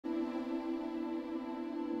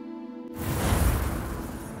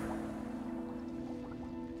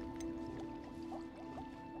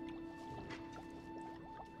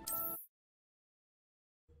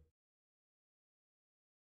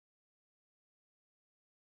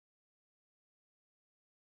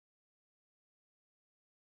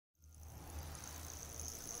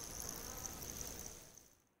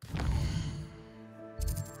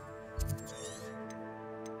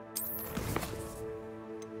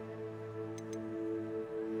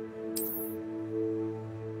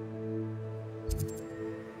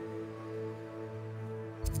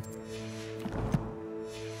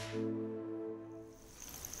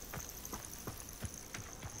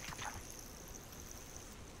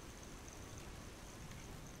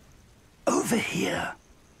over here.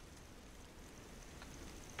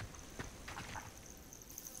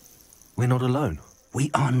 We're not alone.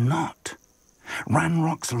 We are not.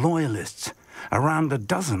 Ranrock's loyalists. Around a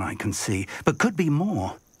dozen I can see, but could be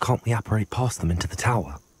more. Can't we apparate past them into the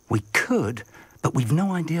tower? We could, but we've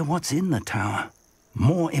no idea what's in the tower.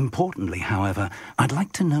 More importantly, however, I'd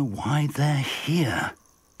like to know why they're here.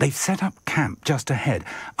 They've set up camp just ahead.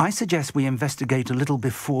 I suggest we investigate a little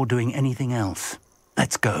before doing anything else.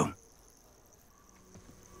 Let's go.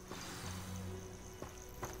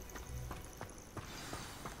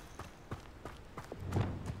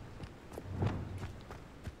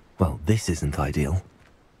 Well, this isn't ideal.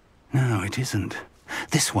 No, it isn't.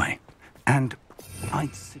 This way. And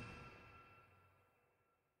I'd...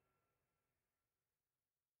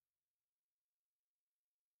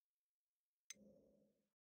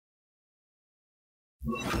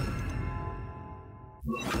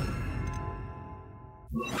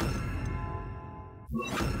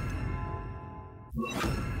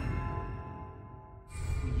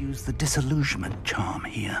 We use the disillusionment charm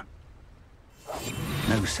here.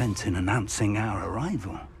 No sense in announcing our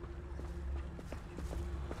arrival.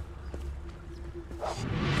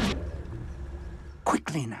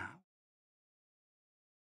 Quickly now.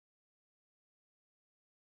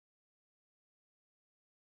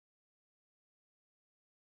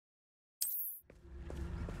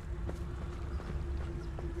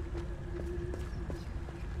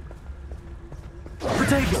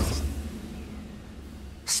 Potato!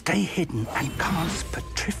 Stay hidden and cast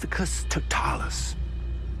Petrificus Totalis.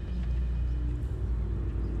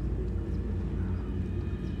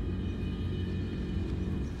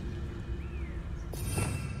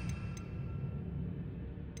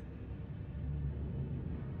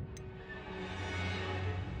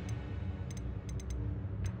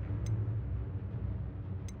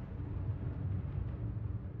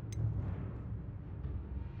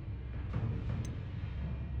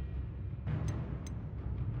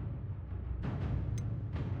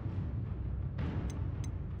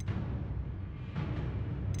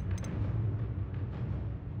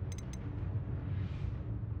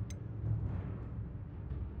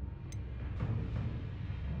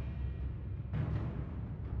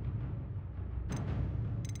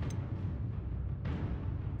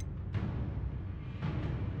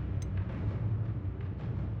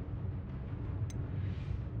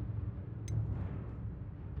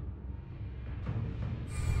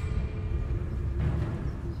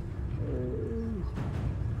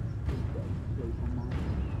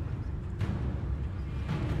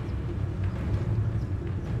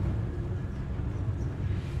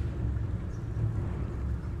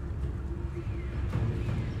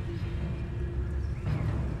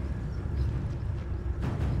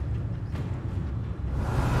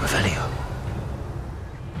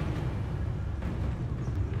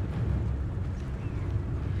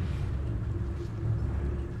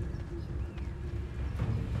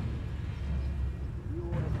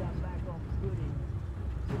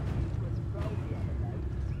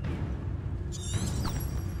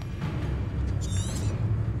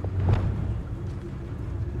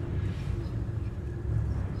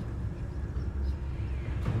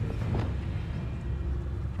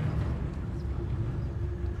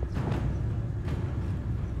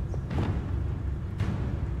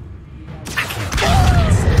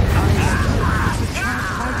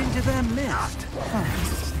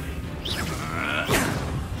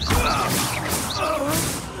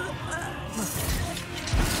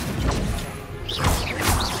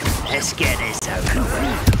 Let's get this over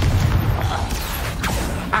with.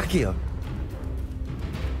 Accio!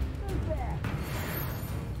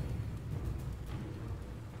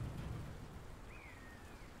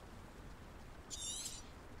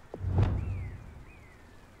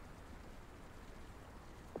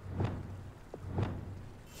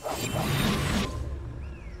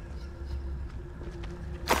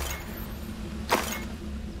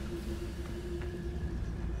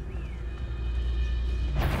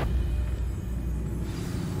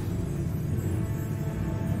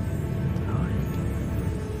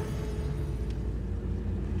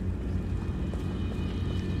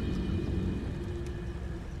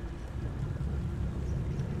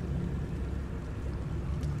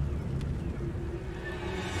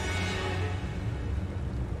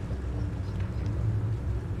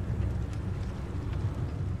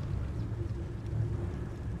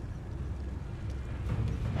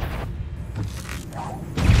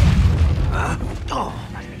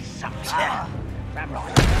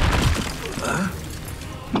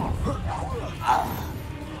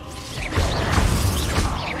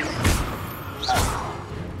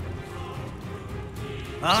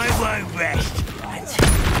 I won't rest.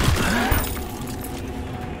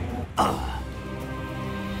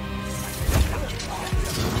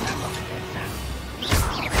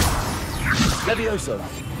 Levioso.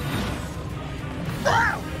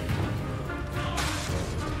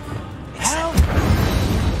 Help!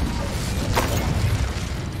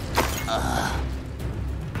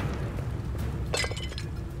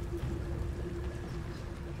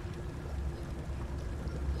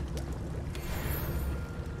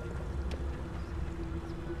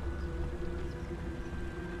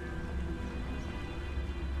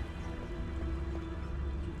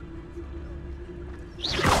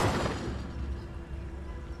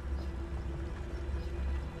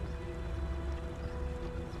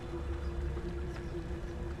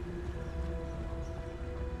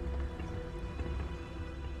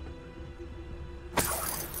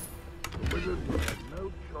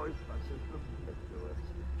 No choice but to submit to it.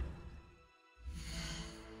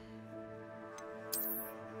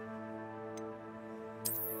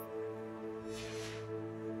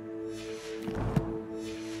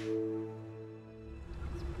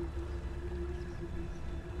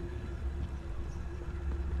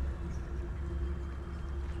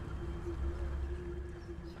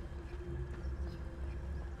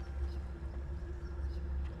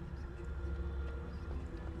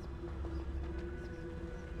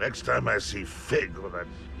 Next time I see Fig or that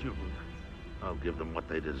student, I'll give them what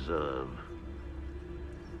they deserve.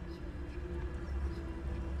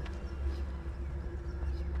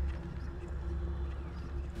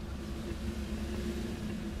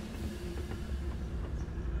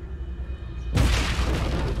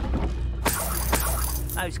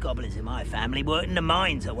 Most goblins in my family worked in the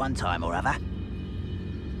mines at one time or other.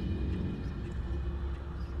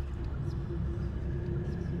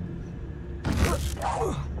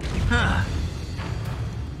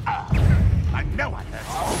 I know I heard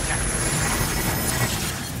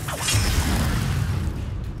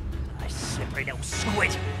I slippery little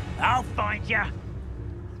squid. I'll find ya.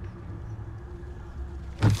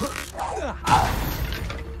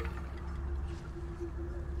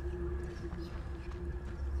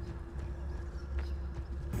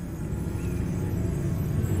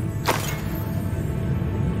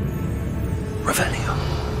 Revelio.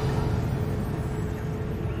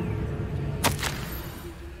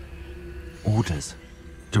 Orders.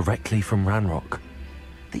 Directly from Ranrock.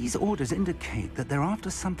 These orders indicate that they're after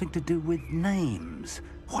something to do with names.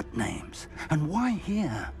 What names? And why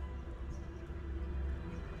here?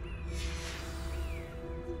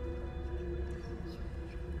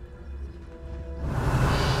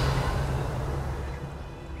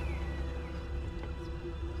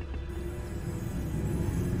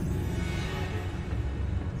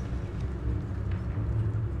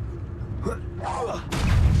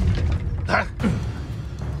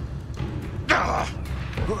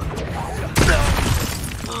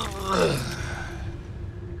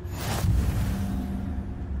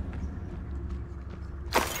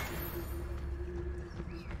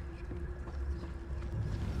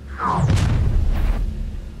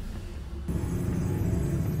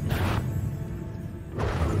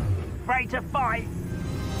 Ready to fight.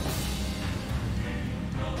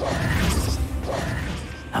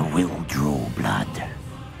 I will draw blood.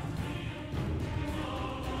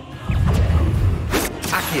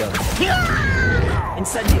 Accio.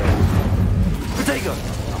 Incendio. Protego.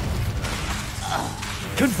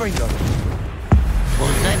 Confringo.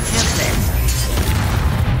 Was that your best?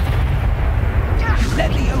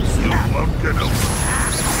 you won't get over.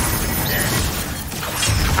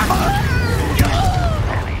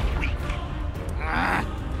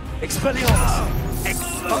 Expelliarmus!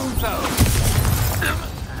 Exposo!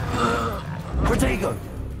 Protego!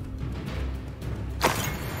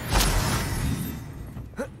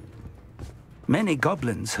 Many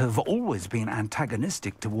goblins have always been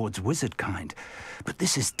antagonistic towards wizard kind, but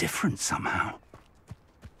this is different somehow.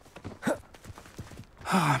 Oh,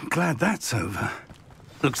 I'm glad that's over.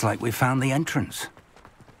 Looks like we found the entrance.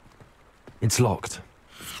 It's locked.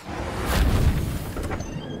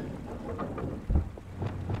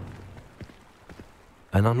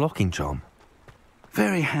 An unlocking charm.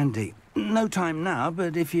 Very handy. No time now,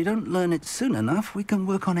 but if you don't learn it soon enough, we can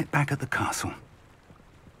work on it back at the castle.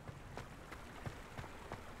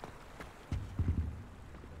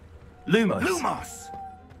 Lumos. Lumos!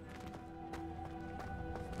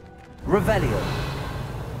 Revelio.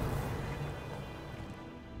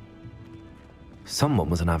 Someone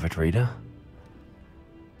was an avid reader.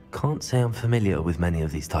 Can't say I'm familiar with many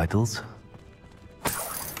of these titles.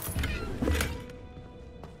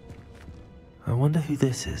 I wonder who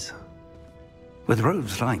this is. With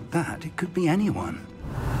robes like that, it could be anyone.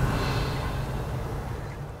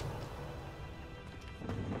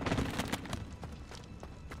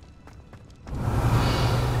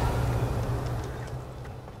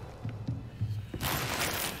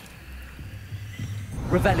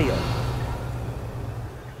 Revelio.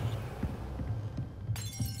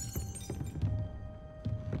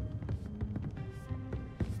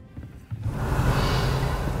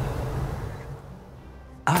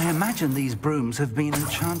 I imagine these brooms have been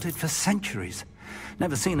enchanted for centuries.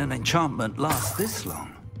 Never seen an enchantment last this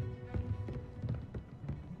long.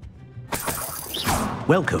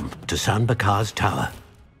 Welcome to San Bakar's Tower.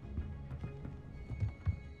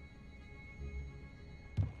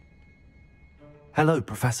 Hello,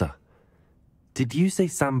 Professor. Did you say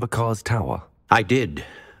San Bakar's Tower? I did.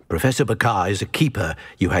 Professor Bakar is a keeper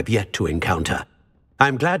you have yet to encounter.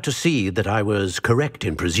 I'm glad to see that I was correct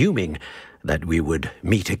in presuming that we would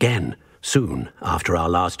meet again soon after our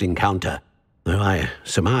last encounter, though I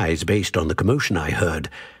surmise, based on the commotion I heard,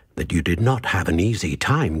 that you did not have an easy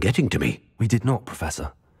time getting to me. We did not,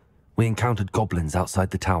 Professor. We encountered goblins outside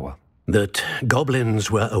the tower. That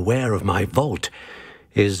goblins were aware of my vault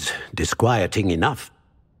is disquieting enough.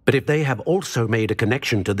 But if they have also made a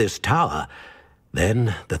connection to this tower,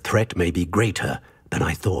 then the threat may be greater than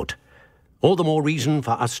I thought. All the more reason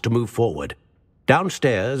for us to move forward.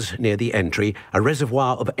 Downstairs, near the entry, a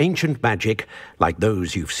reservoir of ancient magic, like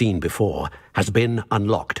those you've seen before, has been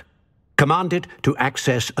unlocked. Command it to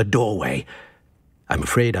access a doorway. I'm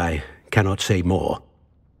afraid I cannot say more.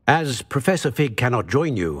 As Professor Fig cannot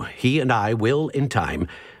join you, he and I will, in time,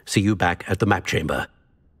 see you back at the map chamber.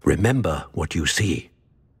 Remember what you see.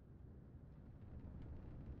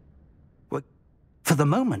 For the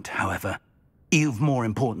moment, however, you've more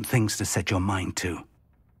important things to set your mind to.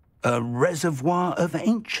 A reservoir of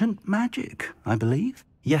ancient magic, I believe?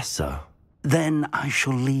 Yes, sir. Then I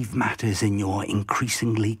shall leave matters in your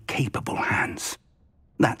increasingly capable hands.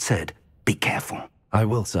 That said, be careful. I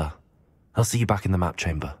will, sir. I'll see you back in the map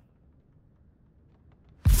chamber.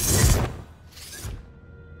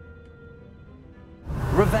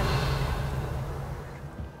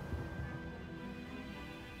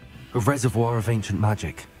 A reservoir of ancient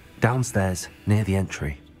magic, downstairs, near the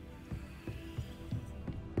entry.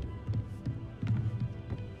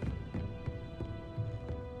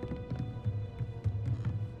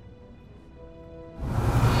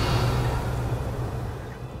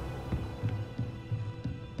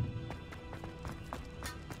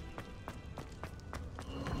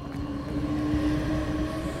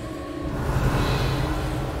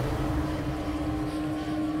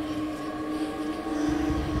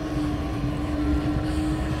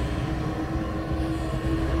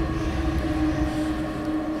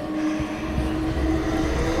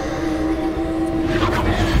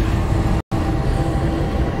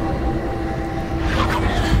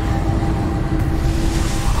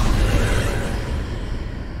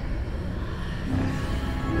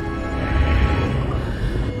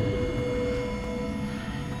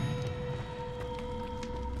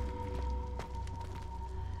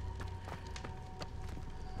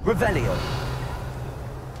 Revelio.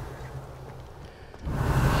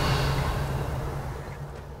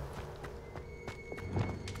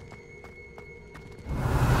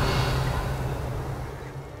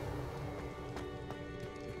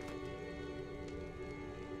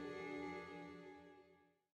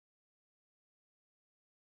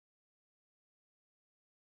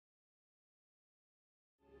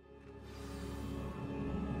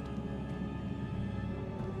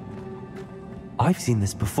 I've seen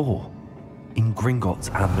this before, in Gringotts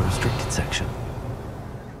and the restricted section.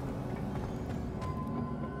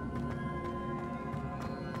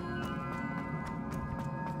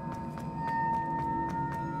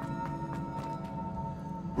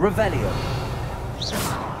 Revelio.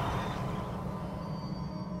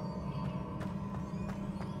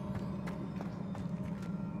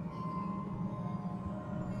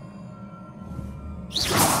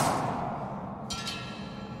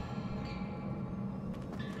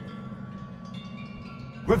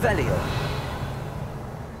 Revelio.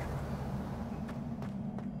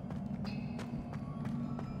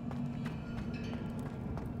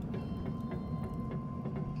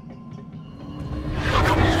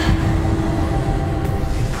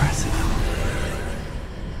 Impressive.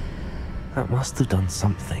 That must have done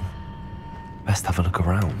something. Best have a look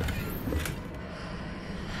around.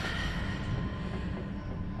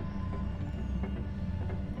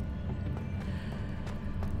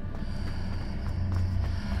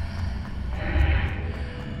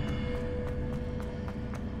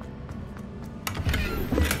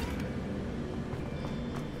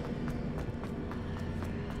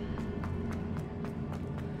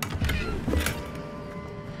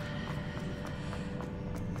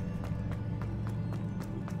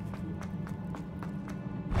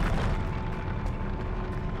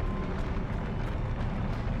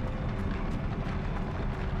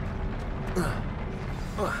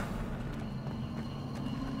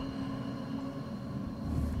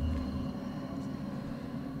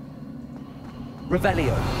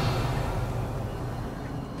 Revelio.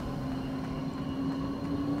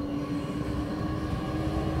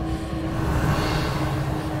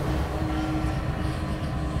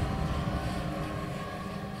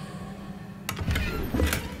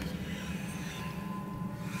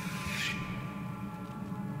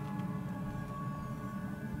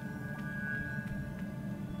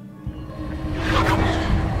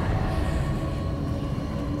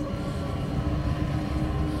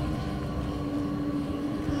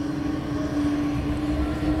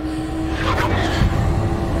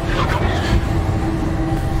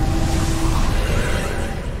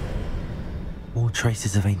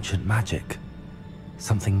 Traces of ancient magic.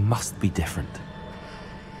 Something must be different.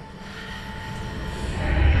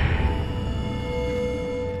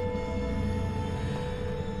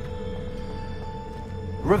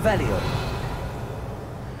 Revelio.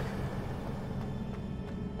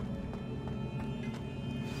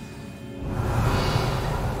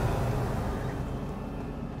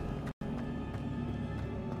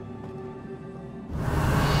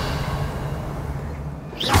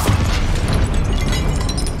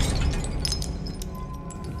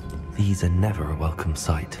 These are never a welcome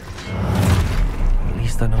sight. At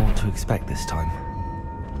least I know what to expect this time.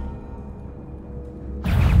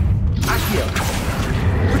 Accio!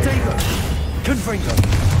 Protego! Confringo!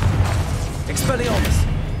 Expelliarmus!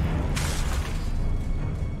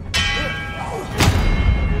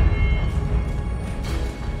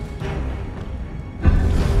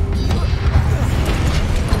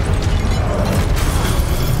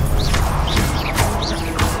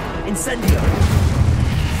 Incendio!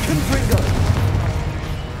 Confringo!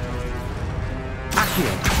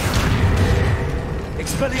 Accio!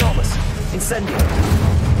 Expelliarmus! Incendio!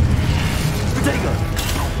 Protego!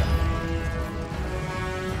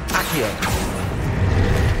 Accio!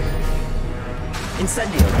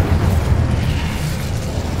 Incendio!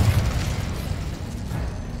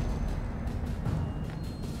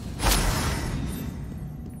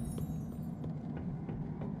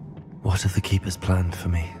 What have the Keepers planned for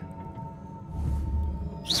me?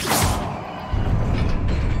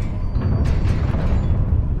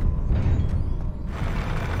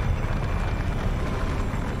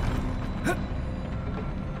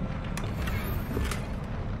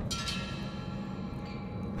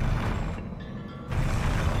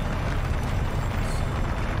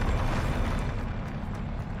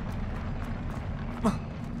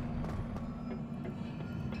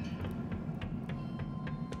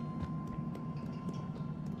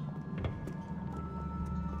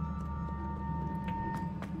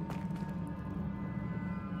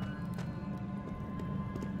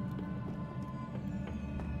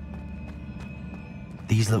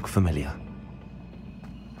 These look familiar.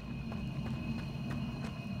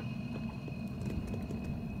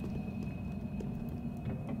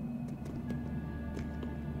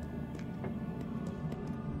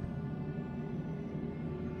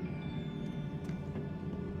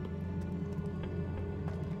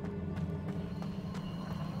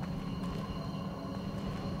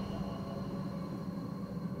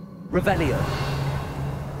 Revelio.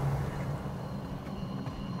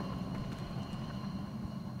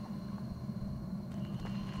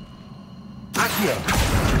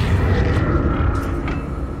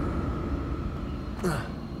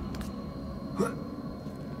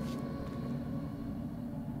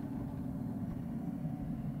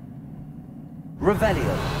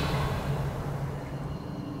 Revelio.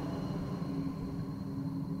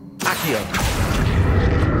 Accio.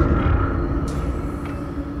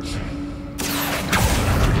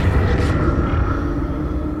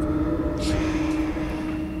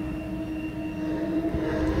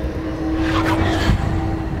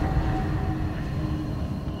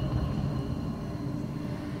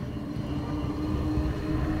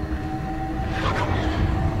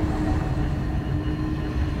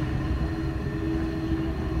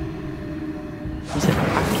 Was it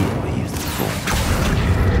Accio we used before?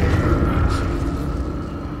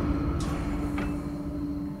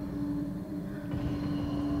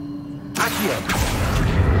 Accio!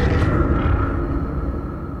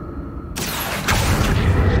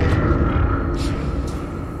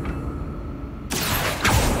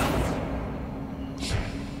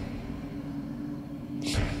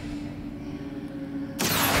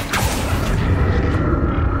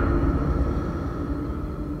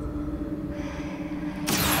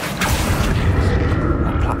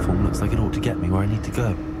 Looks like it ought to get me where I need to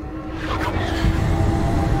go.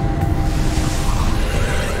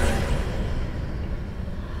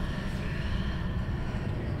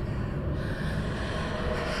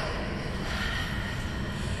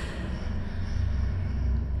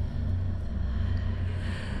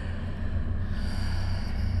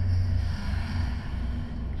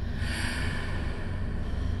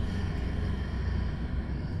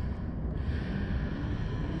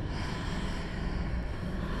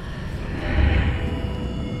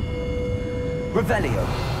 Revelio.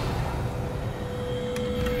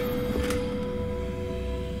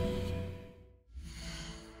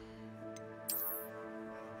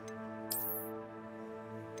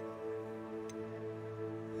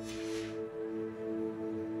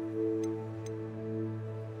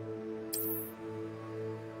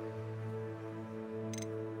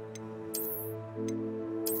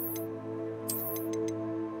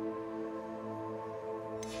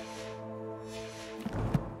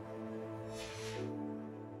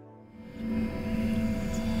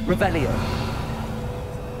 Revelio.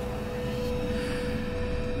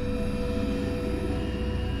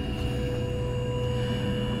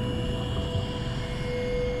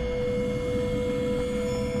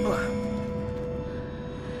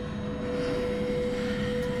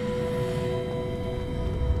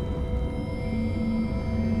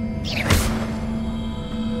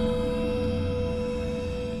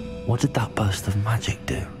 What did that burst of magic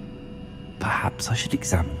do? Perhaps I should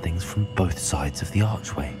examine things from both sides of the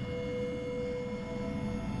archway.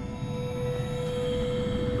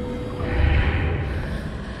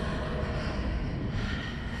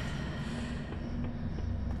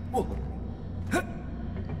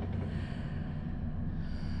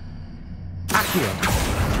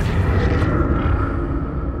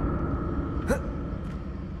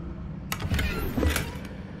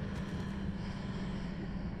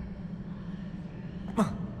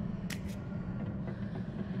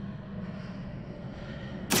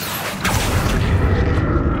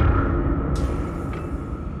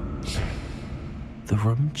 The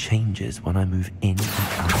room changes when I move in and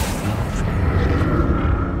out of the archway.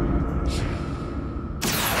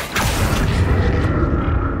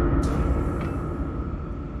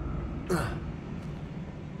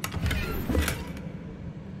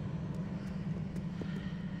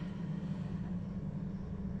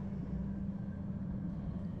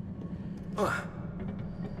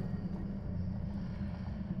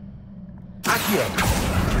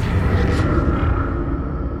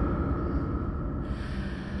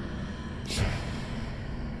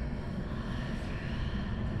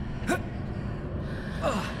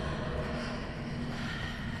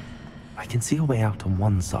 I can see a way out on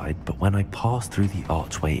one side, but when I pass through the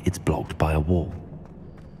archway, it's blocked by a wall.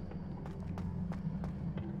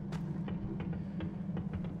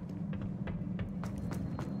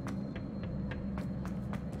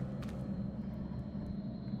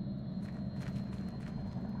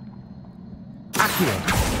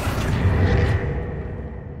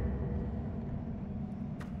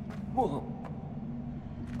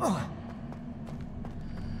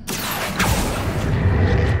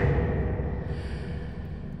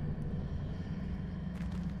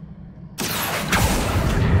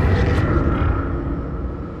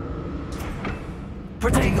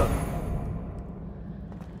 Protego!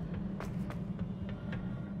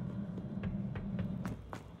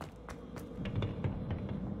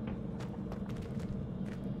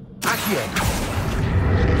 Accio!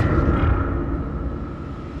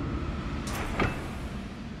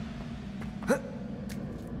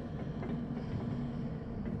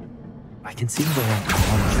 I can see a way out on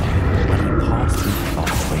one side, but when I pass through the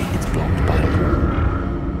archway, it's blocked by a wall.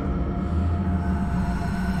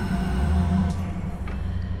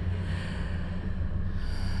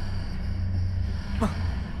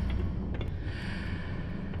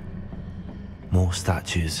 More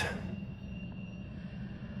statues.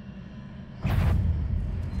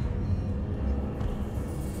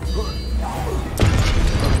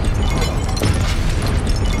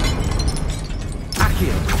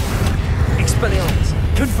 Accio! Expelliarmus!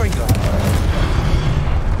 Confringo!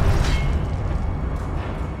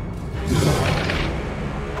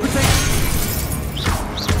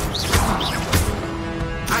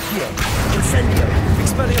 Accio! Incendio!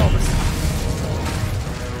 Expelliarmus!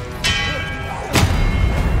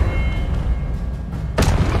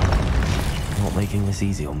 Not making this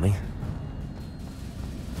easy on me.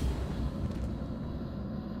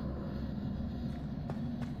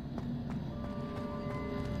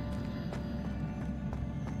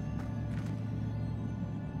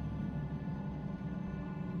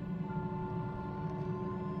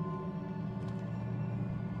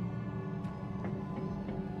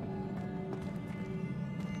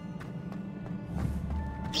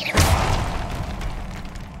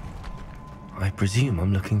 I presume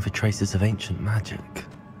I'm looking for traces of ancient magic.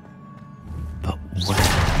 But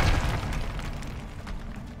where?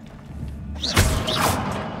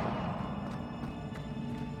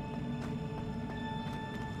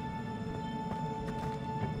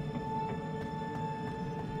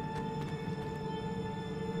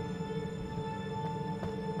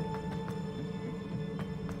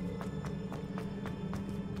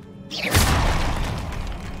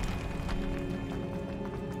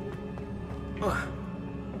 I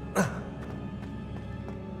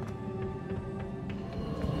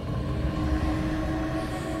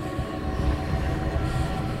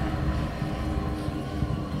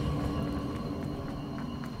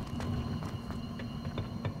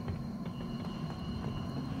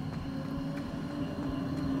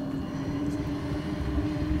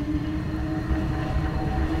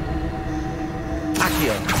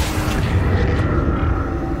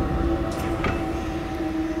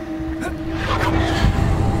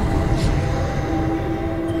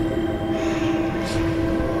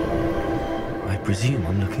presume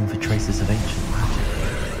I'm looking for traces of ancient magic.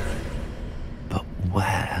 But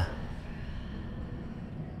where?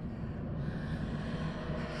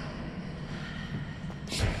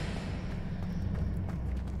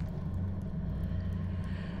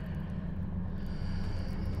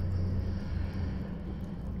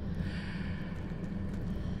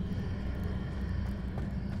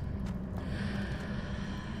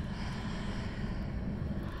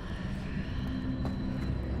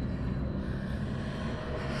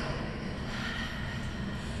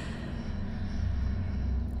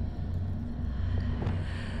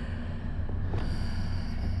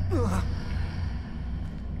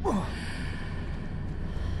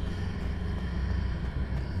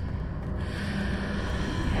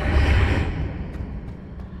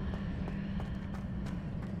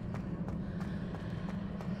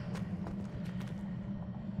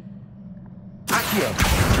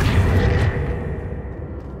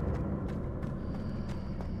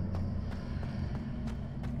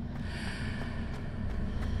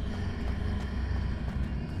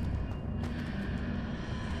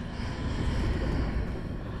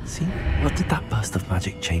 See, what did that burst of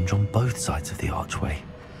magic change on both sides of the archway?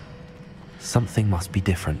 Something must be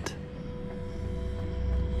different.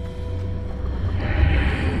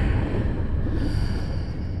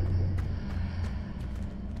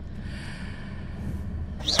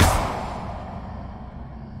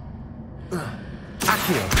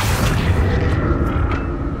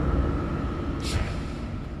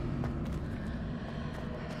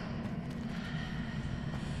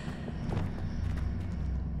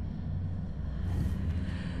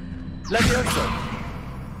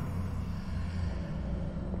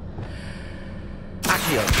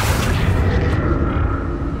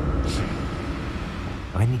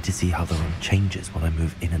 I need to see how the room changes when I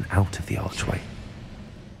move in and out of the archway.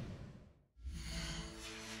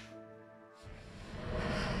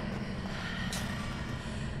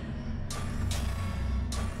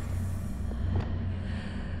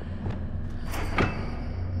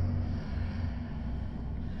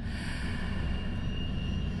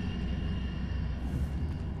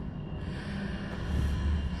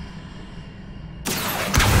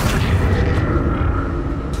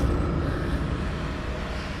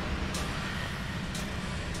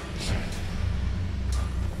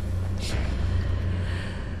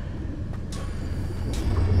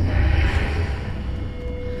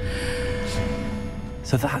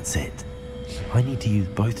 So that's it. I need to use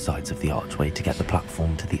both sides of the archway to get the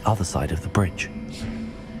platform to the other side of the bridge.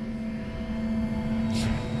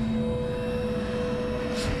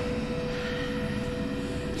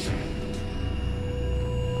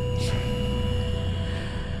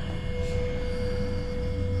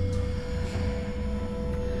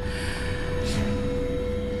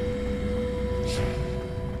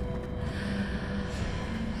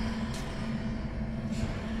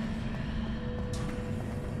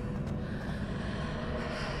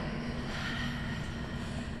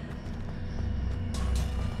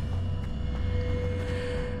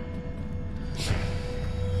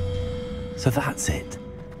 So that's it.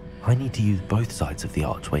 I need to use both sides of the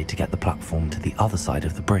archway to get the platform to the other side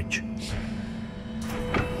of the bridge.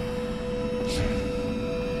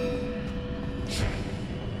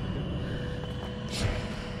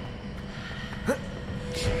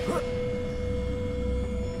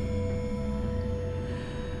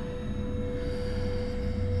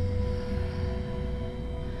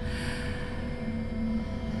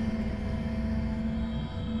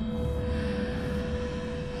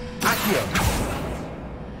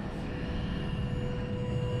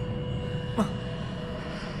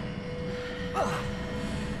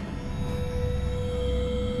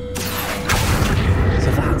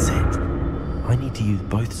 To use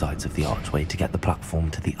both sides of the archway to get the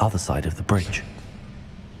platform to the other side of the bridge.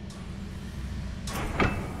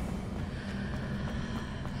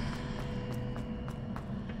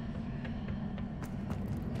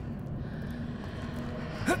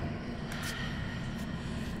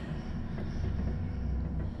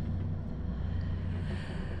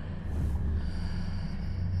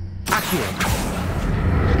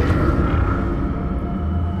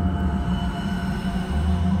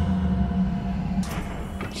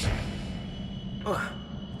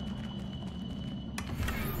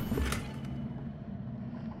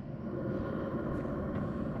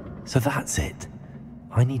 So that's it.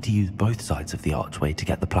 I need to use both sides of the archway to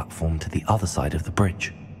get the platform to the other side of the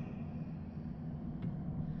bridge.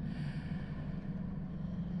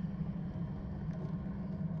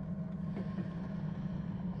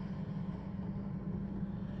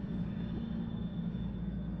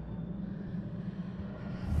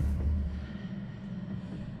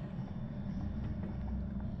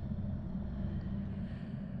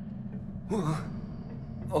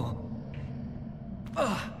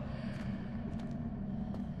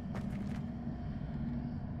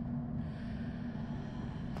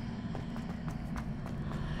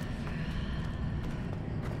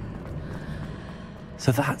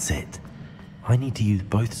 So that's it. I need to use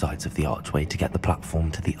both sides of the archway to get the platform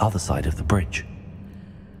to the other side of the bridge.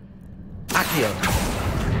 Accio!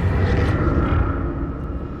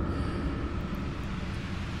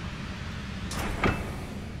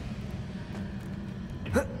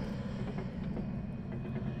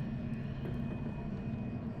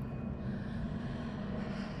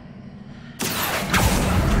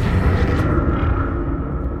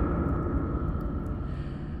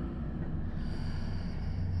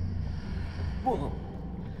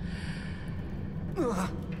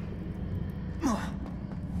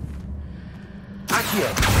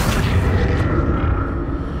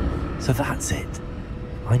 So that's it.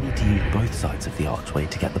 I need to use both sides of the archway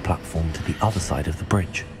to get the platform to the other side of the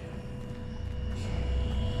bridge.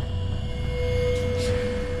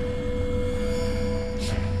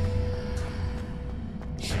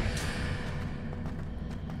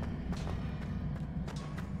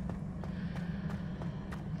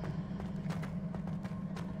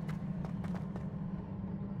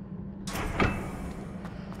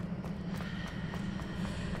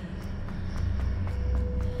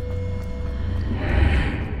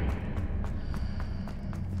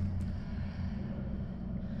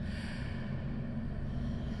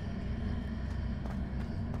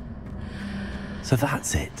 So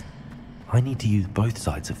that's it. I need to use both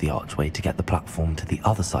sides of the archway to get the platform to the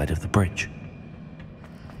other side of the bridge.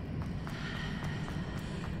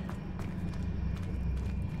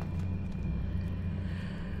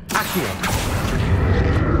 Accio!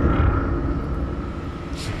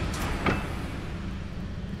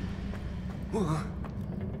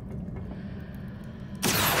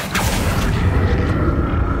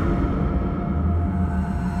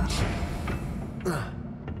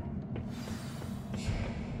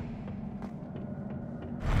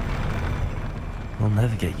 I'll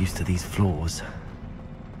never get used to these floors.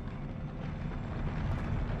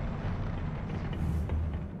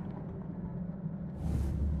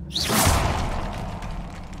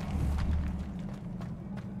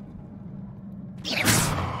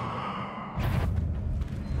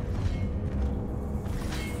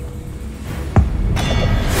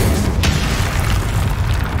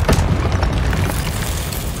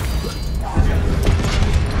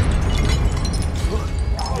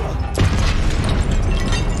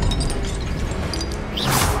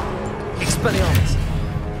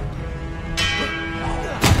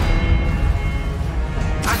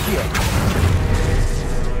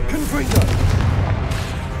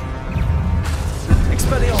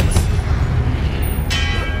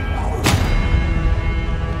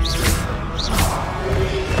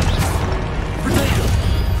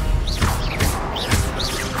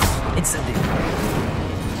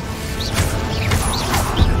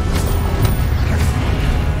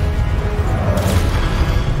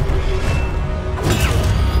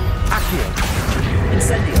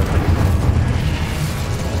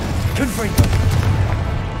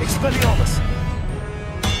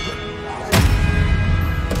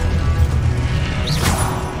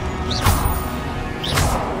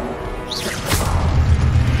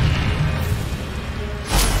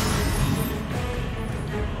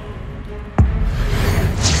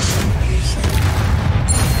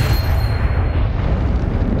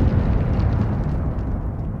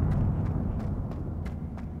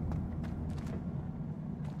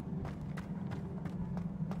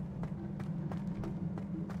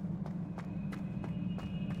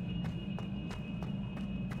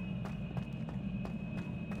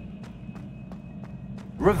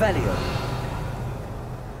 Revelio.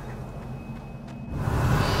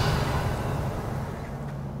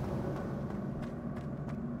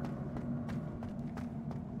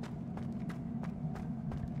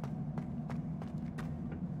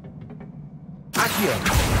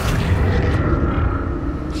 Accio.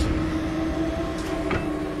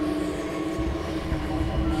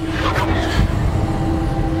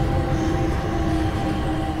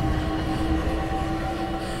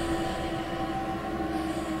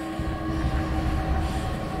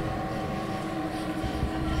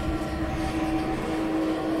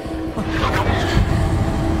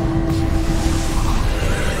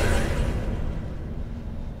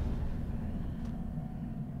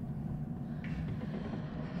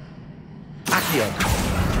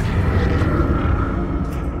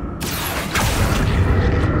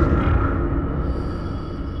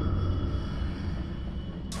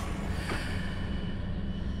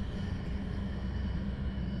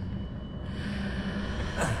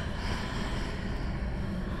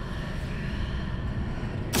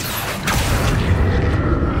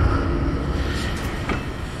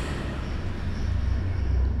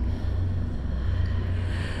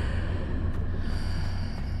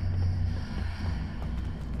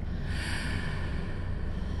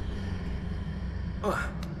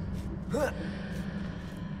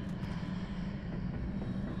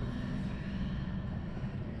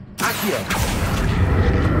 Now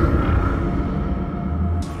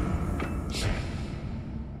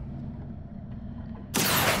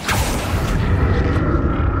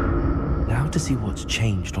to see what's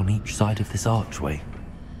changed on each side of this archway.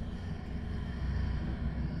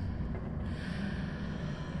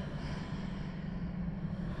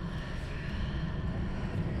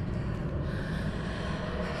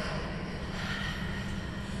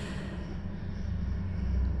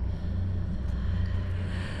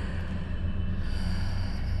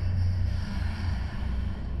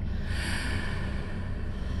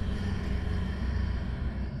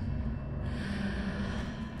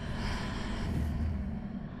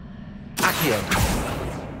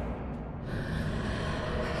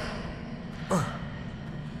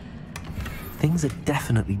 Things are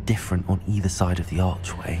definitely different on either side of the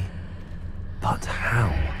archway. But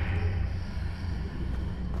how?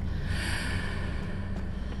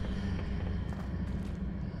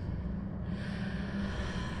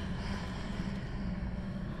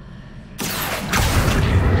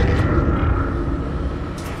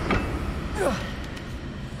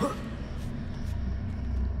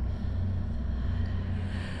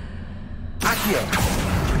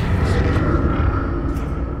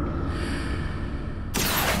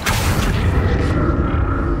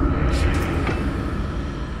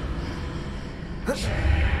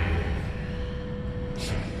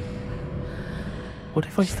 What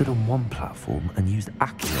if I stood on one platform and used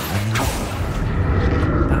Accio on the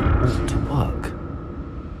other? That ought to work.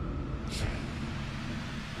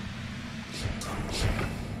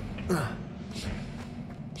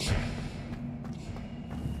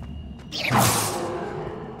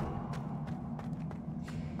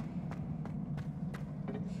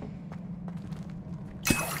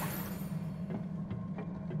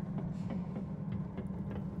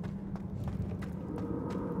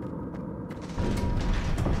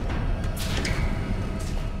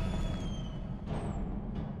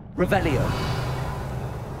 Revelio.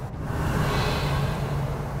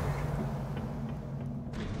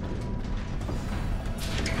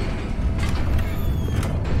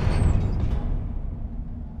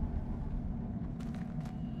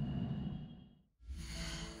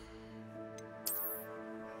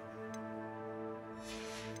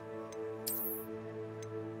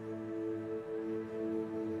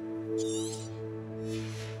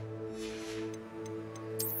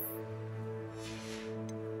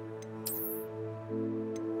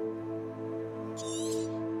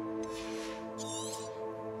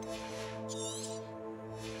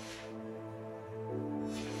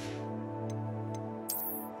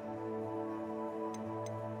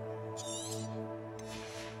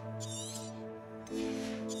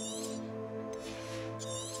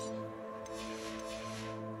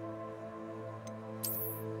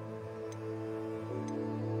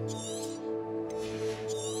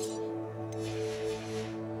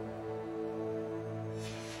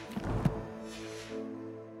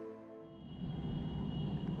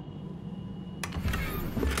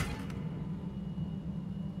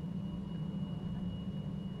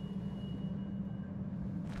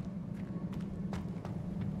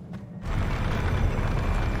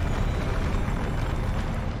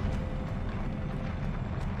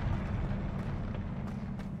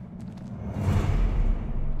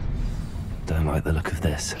 Don't like the look of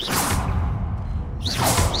this.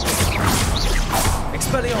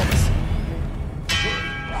 Expelliarmus!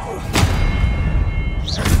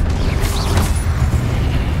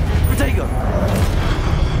 Protego!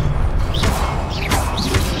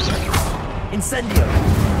 Incendio!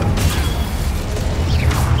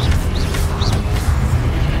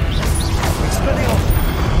 Expelliarmus!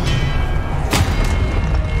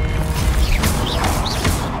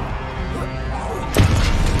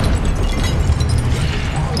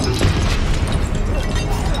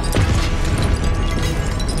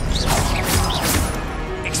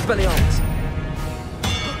 Expelliarmus!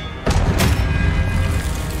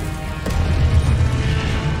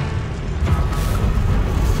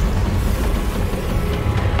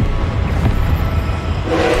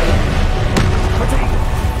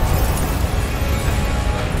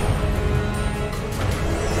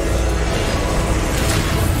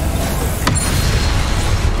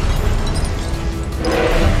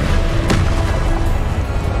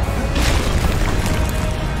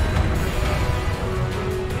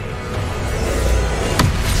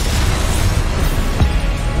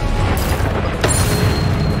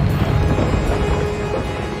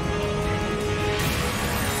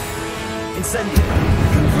 Incendio!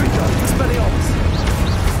 Confringo! Expelliarmus!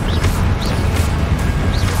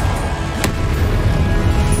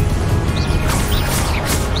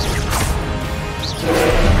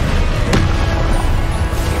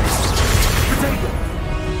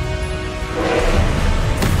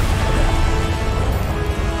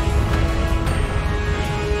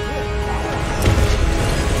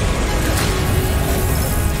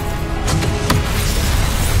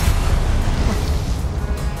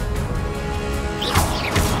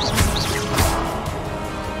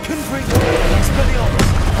 Confringo! Expelliarmus!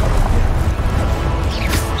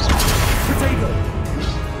 Percival!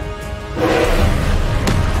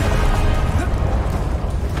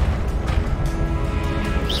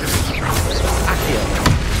 Accio!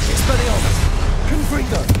 Expelliarmus!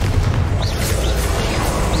 Confringo!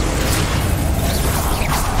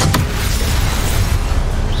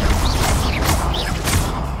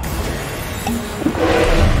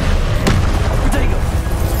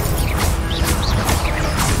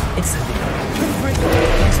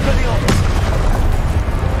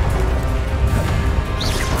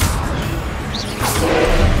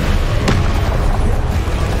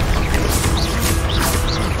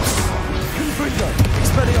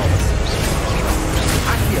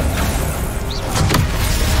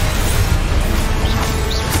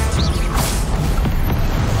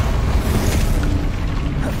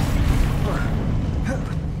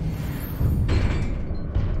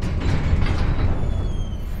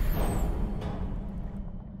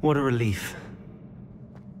 What a relief.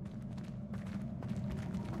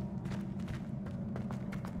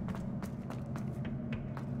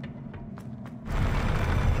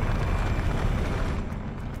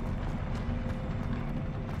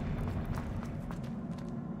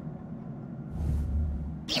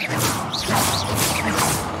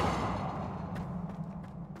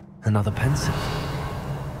 Another pencil.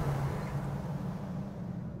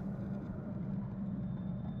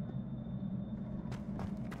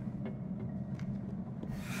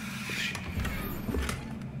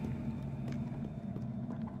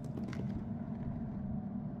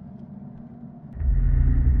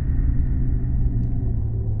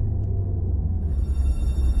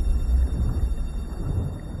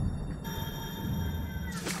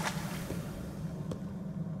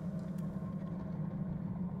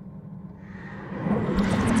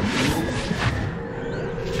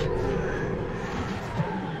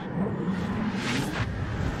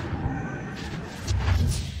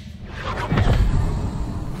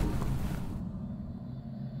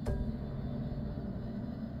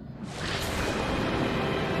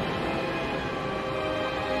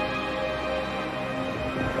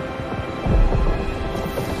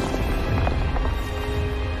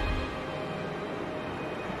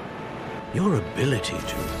 Your ability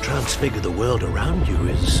to transfigure the world around you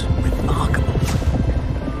is remarkable.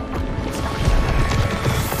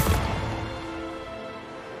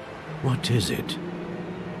 What is it?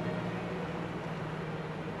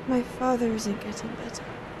 My father isn't getting better.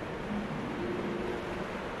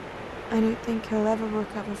 I don't think he'll ever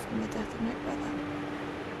recover from the death of my brother.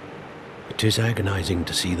 It is agonizing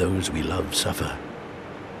to see those we love suffer.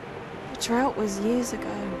 The drought was years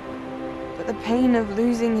ago, but the pain of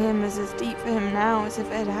losing him is as deep for him now as if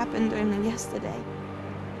it had happened only yesterday.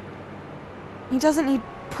 He doesn't need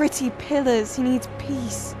pretty pillars, he needs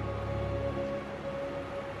peace.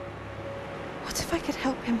 What if I could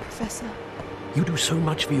help him, Professor? You do so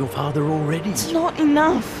much for your father already. It's not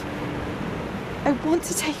enough. I want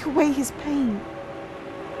to take away his pain.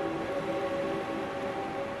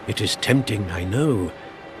 It is tempting, I know,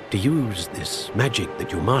 to use this magic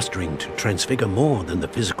that you're mastering to transfigure more than the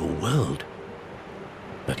physical world.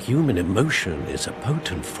 But human emotion is a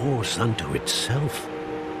potent force unto itself.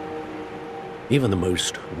 Even the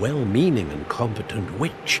most well-meaning and competent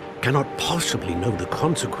witch cannot possibly know the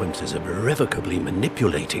consequences of irrevocably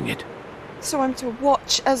manipulating it. So I'm to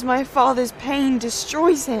watch as my father's pain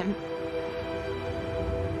destroys him.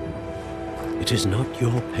 It is not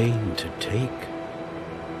your pain to take.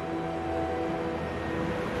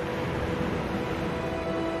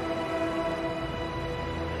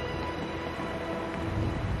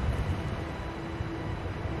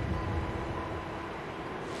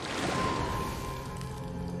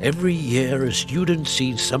 Every year, a student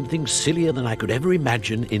sees something sillier than I could ever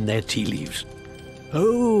imagine in their tea leaves.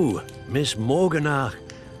 Oh, Miss Morganach,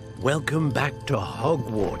 welcome back to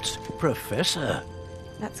Hogwarts, Professor.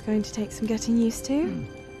 That's going to take some getting used to.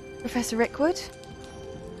 Professor Rickwood?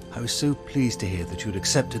 I was so pleased to hear that you'd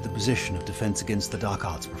accepted the position of Defense Against the Dark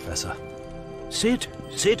Arts, Professor. Sit,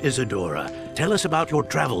 Isadora. Tell us about your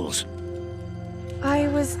travels. I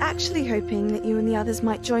was actually hoping that you and the others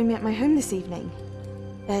might join me at my home this evening.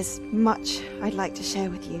 There's much I'd like to share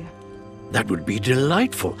with you. That would be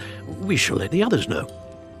delightful. We shall let the others know.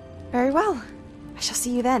 Very well. I shall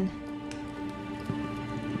see you then.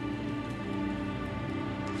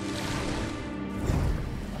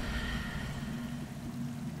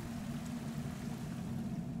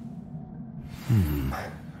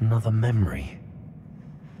 Another memory.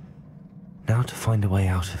 Now to find a way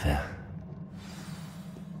out of here.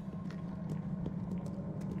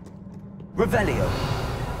 Revelio!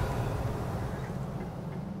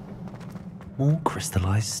 More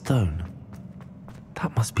crystallized stone.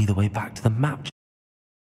 That must be the way back to the map.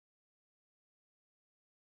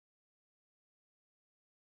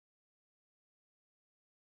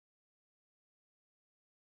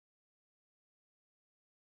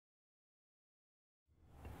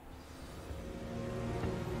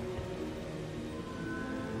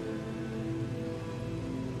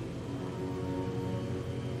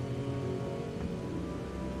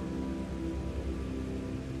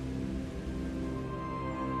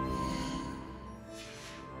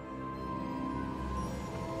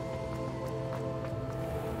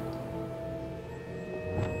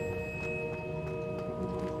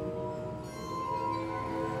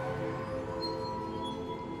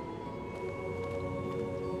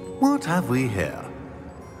 What have we here?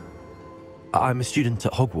 I'm a student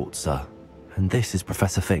at Hogwarts, sir, and this is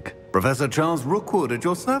Professor Fig. Professor Charles Rookwood at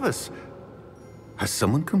your service. Has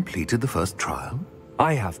someone completed the first trial?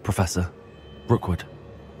 I have, Professor Rookwood.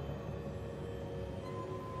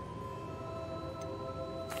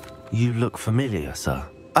 You look familiar, sir.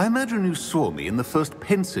 I imagine you saw me in the first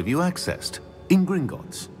pensive you accessed, in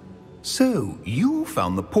Gringotts. So, you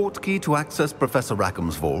found the portkey to access Professor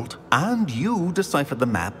Rackham's vault, and you deciphered the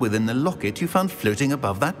map within the locket you found floating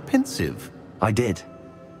above that pensive. I did.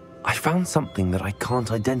 I found something that I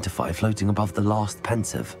can't identify floating above the last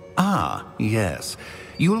pensive. Ah, yes.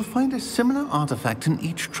 You will find a similar artifact in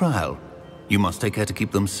each trial. You must take care to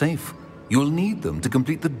keep them safe. You will need them to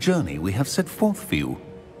complete the journey we have set forth for you.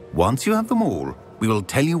 Once you have them all, we will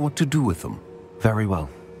tell you what to do with them. Very well.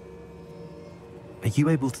 Are you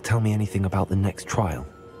able to tell me anything about the next trial?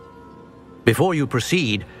 Before you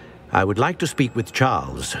proceed, I would like to speak with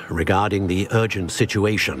Charles regarding the urgent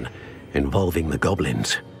situation involving the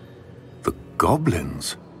goblins. The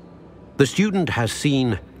goblins? The student has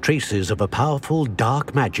seen traces of a powerful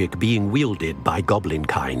dark magic being wielded by goblin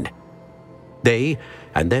kind. They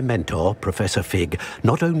and their mentor, Professor Fig,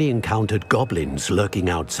 not only encountered goblins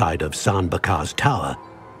lurking outside of San Bakar's tower,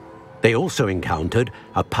 they also encountered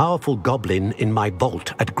a powerful goblin in my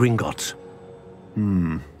vault at Gringotts.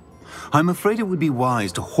 I'm afraid it would be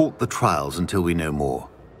wise to halt the trials until we know more.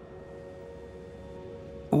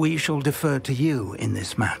 We shall defer to you in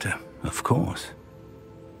this matter, of course.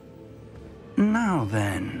 Now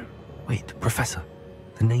then... Wait, Professor.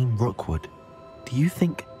 The name Rookwood. Do you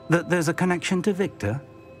think... that there's a connection to Victor?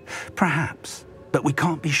 Perhaps, but we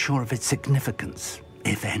can't be sure of its significance,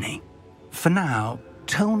 if any. For now,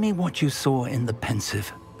 tell me what you saw in the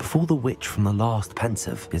pensive. Before the witch from the last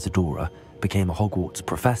pensive, Isadora, became a Hogwarts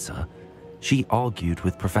professor, she argued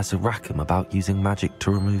with Professor Rackham about using magic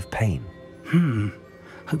to remove pain.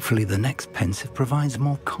 Hopefully the next pensive provides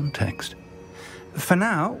more context. For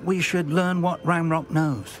now, we should learn what Ranrock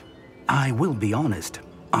knows. I will be honest,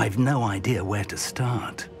 I've no idea where to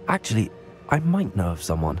start. Actually, I might know of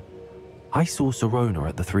someone. I saw Serona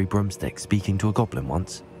at the Three Broomsticks speaking to a goblin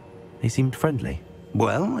once. They seemed friendly.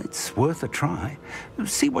 Well, it's worth a try.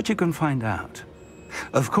 See what you can find out.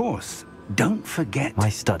 Of course, don't forget... My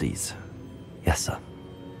studies. Yes, sir.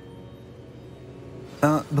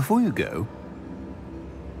 Before you go...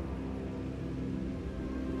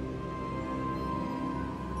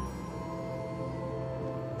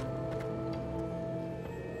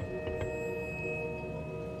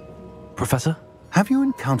 Professor? Have you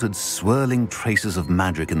encountered swirling traces of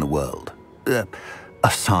magic in the world?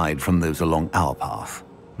 Aside from those along our path?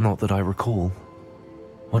 Not that I recall.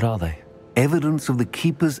 What are they? Evidence of the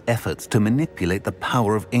Keeper's efforts to manipulate the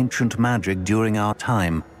power of ancient magic during our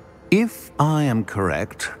time. If I am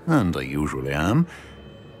correct, and I usually am,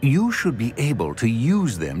 you should be able to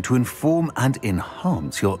use them to inform and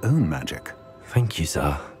enhance your own magic. Thank you,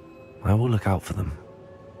 sir. I will look out for them.